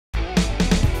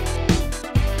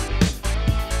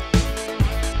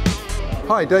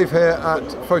Hi, Dave here at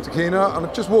Photokina, and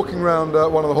I'm just walking around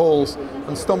one of the halls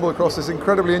and stumbled across this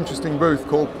incredibly interesting booth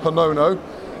called Panono.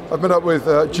 I've met up with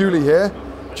Julie here.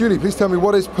 Julie, please tell me,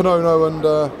 what is Panono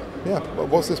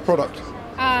and what's this product?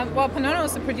 Well, Panono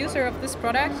is the producer of this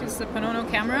product. It's the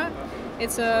Phoneon Camera.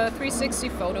 It's a 360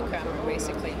 photo camera,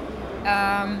 basically.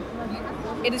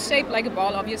 It is shaped like a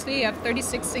ball, obviously. You have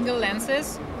 36 single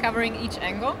lenses covering each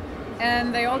angle,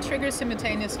 and they all trigger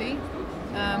simultaneously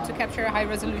to capture a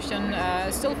high-resolution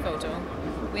still photo.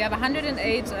 We have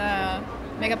 108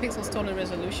 megapixels total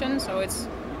resolution, so it's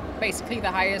basically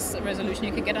the highest resolution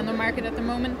you can get on the market at the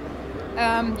moment.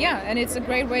 And it's a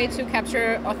great way to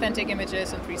capture authentic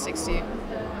images in 360.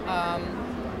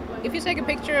 If you take a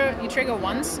picture, you trigger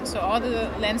once, so all the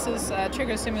lenses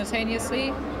trigger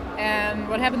simultaneously. And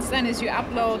what happens then is you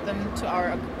upload them to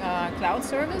our cloud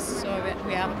service. So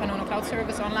we have a Panono cloud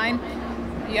service online.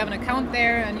 You have an account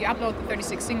there, and you upload the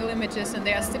 36 single images, and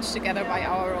they are stitched together by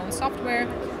our own software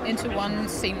into one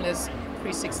seamless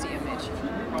 360 image,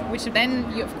 which then,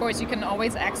 of course, you can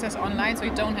always access online, so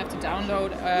you don't have to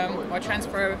download or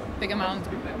transfer a big amount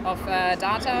of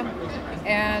data.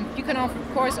 And you can, of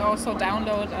course, also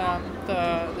download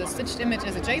the stitched image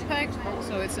as a JPEG,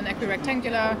 so it's an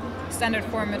equirectangular standard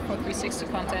format for 360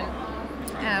 content.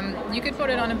 You could put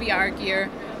it on a VR gear,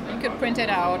 you could print it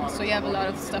out, so you have a lot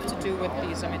of stuff to do with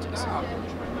these images.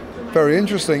 Very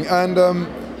interesting, and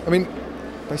I mean,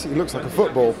 basically it looks like a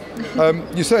football.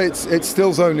 You say it's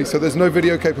stills only, so there's no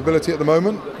video capability at the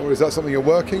moment, or is that something you're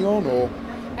working on? Or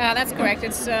that's correct.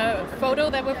 It's photo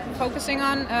that we're focusing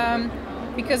on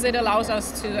because it allows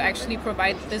us to actually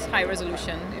provide this high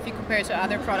resolution. If you compare to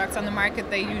other products on the market,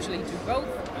 they usually do both,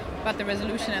 but the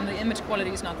resolution and the image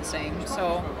quality is not the same.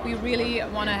 So we really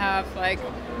want to have like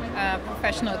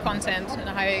professional content and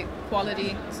a high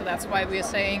quality. So that's why we're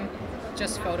saying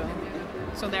just photo.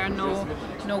 So there are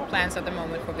no plans at the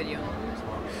moment for video.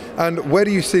 And where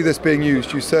do you see this being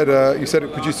used? You said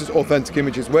it produces authentic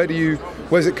images.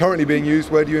 Where's it currently being used?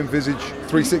 Where do you envisage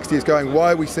 360 is going?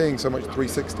 Why are we seeing so much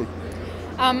 360?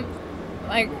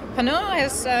 Like Panono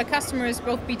has customers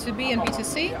both B2B and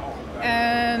B2C,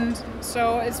 and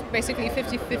so it's basically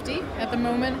 50-50 at the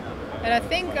moment. And I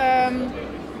think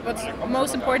what's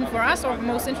most important for us, or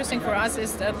most interesting for us,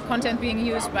 is the content being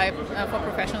used for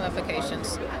professional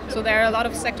applications. So there are a lot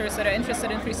of sectors that are interested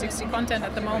in 360 content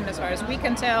at the moment, as far as we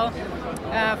can tell,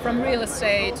 from real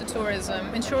estate to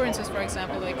tourism, insurances, for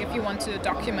example. Like if you want to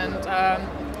document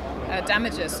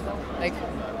damages, like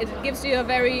it gives you a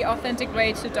very authentic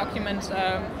way to document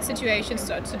situations,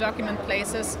 to document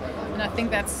places, and I think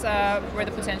that's where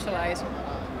the potential lies.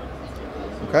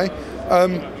 Okay.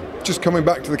 Just coming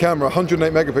back to the camera,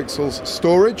 108 megapixels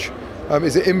storage.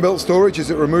 Is it inbuilt storage? Is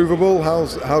it removable?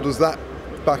 How does that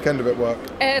back end of it work?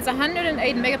 It's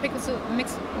 108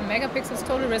 megapixels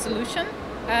total resolution.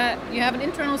 You have an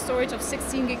internal storage of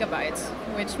 16 gigabytes,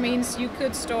 which means you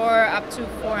could store up to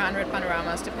 400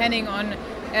 panoramas, depending on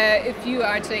if you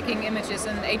are taking images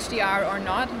in HDR or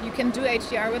not. You can do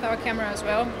HDR with our camera as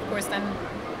well. Of course, then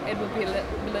it would be a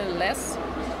little less.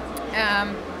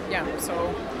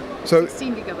 So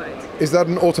 16 gigabytes. Is that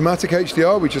an automatic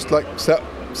HDR? We just like set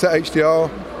HDR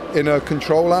in a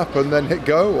control app and then hit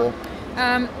go, or?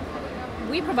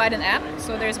 We provide an app,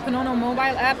 so there's a Panono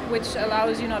mobile app which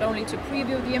allows you not only to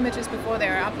preview the images before they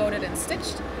are uploaded and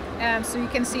stitched, so you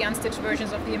can see unstitched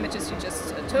versions of the images you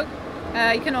just took.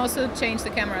 You can also change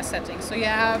the camera settings, so you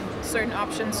have certain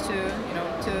options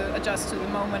to adjust to the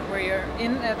moment where you're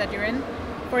in, that you're in.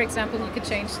 For example, you could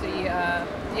change the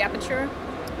aperture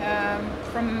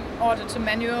from auto to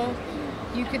manual.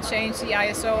 You could change the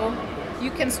ISO.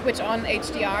 You can switch on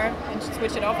HDR and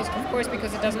switch it off, of course,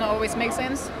 because it doesn't always make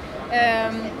sense.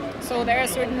 So there are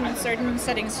certain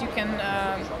settings you can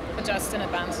adjust in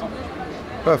advance.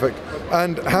 Perfect.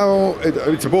 And how,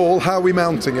 it's a ball, how are we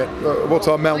mounting it? What's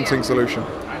our mounting solution?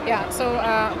 Yeah, so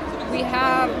we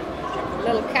have a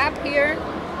little cap here.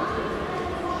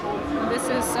 This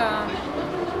is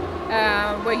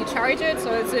where you charge it,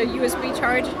 so it's a USB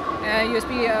charge,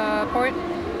 USB port.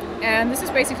 And this is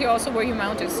basically also where you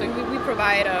mount it. So we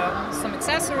provide some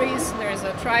accessories. There's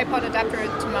a tripod adapter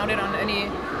to mount it on any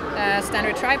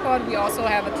standard tripod. We also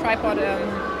have a tripod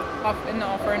in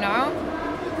offer now,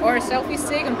 or a selfie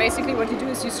stick. And basically what you do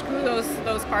is you screw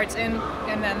those parts in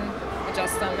and then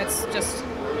adjust them. It's just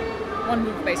one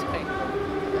move, basically.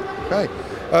 Okay.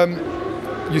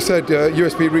 You said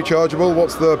USB rechargeable.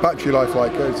 What's the battery life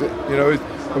like? Is it,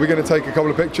 are we going to take a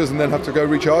couple of pictures and then have to go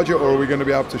recharge it, or are we going to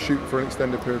be able to shoot for an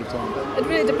extended period of time? It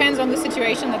really depends on the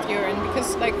situation that you're in,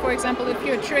 because, like, for example, if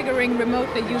you're triggering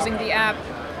remotely using the app,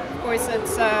 of course,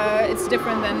 it's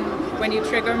different than when you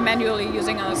trigger manually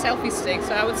using a selfie stick.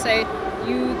 So I would say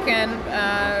you can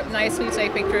nicely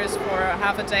take pictures for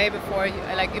half a day before,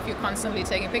 like if you're constantly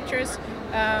taking pictures,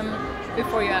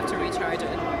 before you have to recharge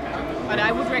it. But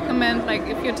I would recommend, like,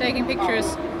 if you're taking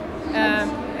pictures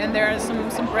and there are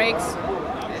some breaks,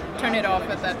 turn it off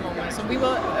at that moment. So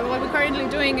what we're currently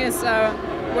doing is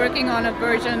working on a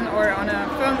version or on a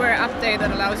firmware update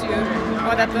that allows you,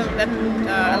 or that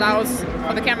allows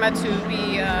for the camera to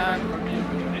be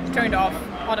turned off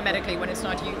automatically when it's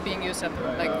not being used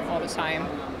all the time.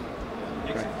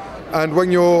 And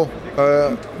when you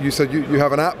said you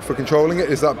have an app for controlling it,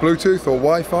 is that Bluetooth or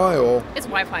Wi-Fi or? It's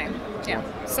Wi-Fi, yeah.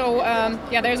 So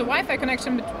there's a Wi-Fi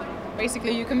connection.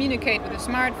 Basically, you communicate with a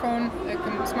smartphone. The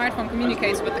smartphone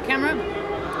communicates with the camera.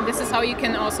 This is how you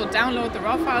can also download the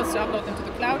raw files to upload them to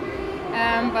the cloud.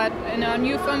 But in our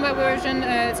new firmware version,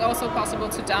 it's also possible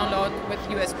to download with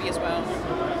USB as well.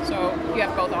 So you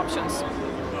have both options.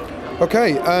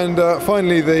 Okay, and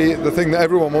finally, the thing that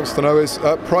everyone wants to know is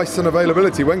price and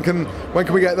availability. When can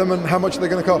we get them, and how much are they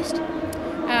going to cost?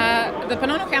 The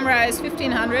Panono camera is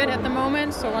 $1,500 at the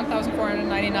moment, so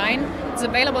 $1,499. It's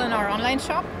available in our online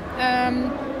shop,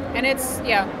 and it's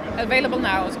available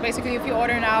now. So basically, if you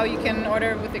order now, you can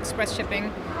order with express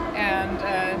shipping, and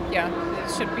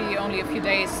it should be only a few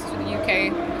days to the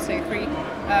UK, let's say 3,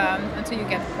 until you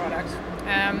get the product.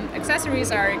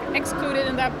 Accessories are excluded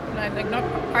in that, like not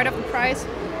part of the price.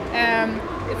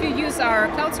 If you use our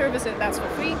cloud service, that's for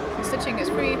free. The stitching is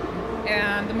free,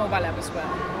 and the mobile app as well.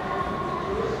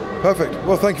 Perfect.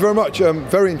 Well, thank you very much.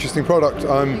 Very interesting product.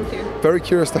 I'm very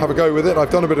curious to have a go with it. I've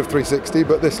done a bit of 360,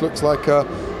 but this looks like a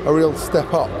real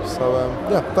step up.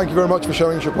 So, thank you very much for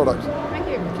showing us your product.